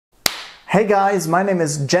Hey guys, my name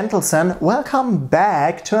is Gentleson. Welcome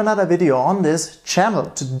back to another video on this channel.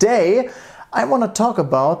 Today I want to talk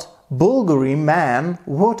about Bvlgari Man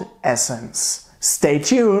Wood Essence. Stay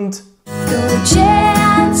tuned! Go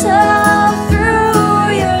gentle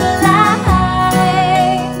through your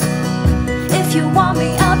life. If you want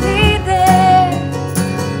me, I'll be there.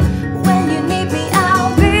 When you need me,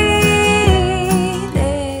 I'll be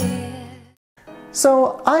there.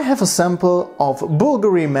 So I have a sample of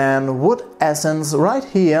Bvlgari Man Wood Essence right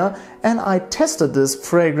here, and I tested this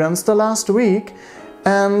fragrance the last week,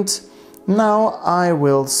 and now I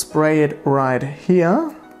will spray it right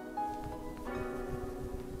here.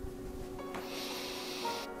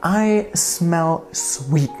 I smell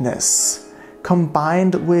sweetness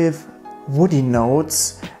combined with woody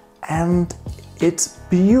notes, and it's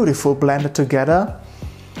beautiful blended together.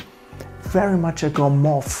 Very much a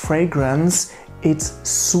gourmand fragrance. It's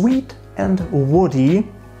sweet and woody.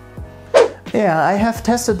 Yeah, I have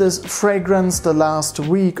tested this fragrance the last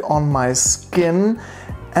week on my skin,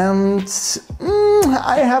 and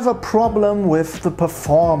I have a problem with the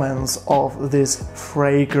performance of this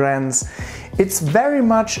fragrance. It's very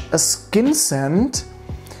much a skin scent,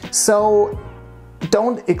 so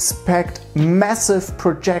don't expect massive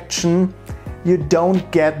projection. You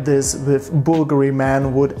don't get this with Bvlgari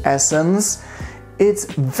Man Wood Essence. It's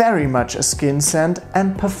very much a skin scent,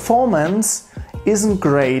 and performance isn't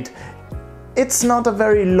great. It's not a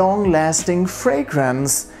very long-lasting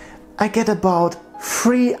fragrance. I get about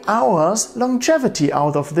 3 hours longevity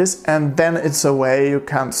out of this, and then it's away. You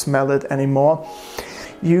can't smell it anymore.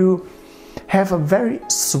 You have a very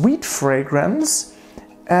sweet fragrance,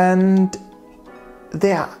 and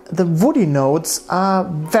the woody notes are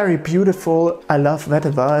very beautiful. I love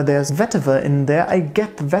vetiver. There's vetiver in there. I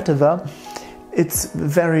get vetiver. It's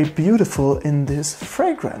very beautiful in this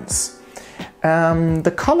fragrance.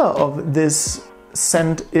 The color of this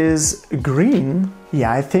scent is green.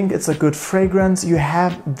 Yeah, I think it's a good fragrance. You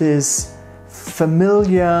have this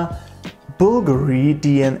familiar Bvlgari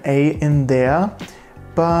DNA in there,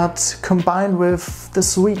 but combined with the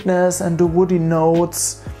sweetness and the woody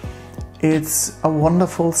notes, it's a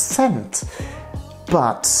wonderful scent.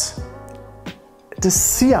 But the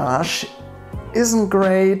sillage isn't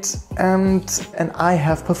great, and I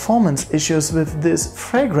have performance issues with this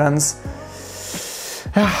fragrance.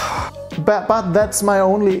 But that's my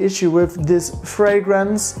only issue with this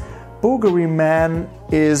fragrance. Bvlgari Man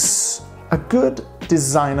is a good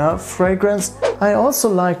designer fragrance. I also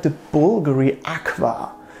like the Bvlgari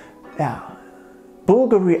Aqua. Yeah,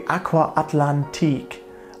 Bvlgari Aqua Atlantique.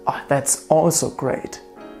 Oh, that's also great.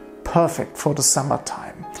 Perfect for the summertime.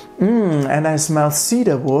 And I smell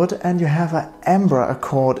cedar wood, and you have an amber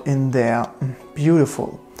accord in there.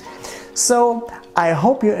 Beautiful. So I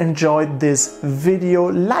hope you enjoyed this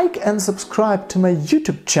video. Like and subscribe to my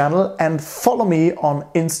YouTube channel, and follow me on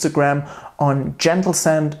Instagram on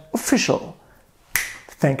Gentleson Official.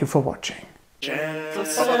 Thank you for watching.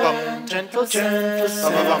 Gentleson, Gentleson,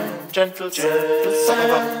 Gentleson,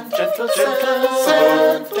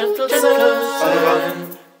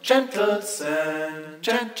 Gentleson,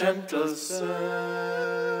 Gentleson.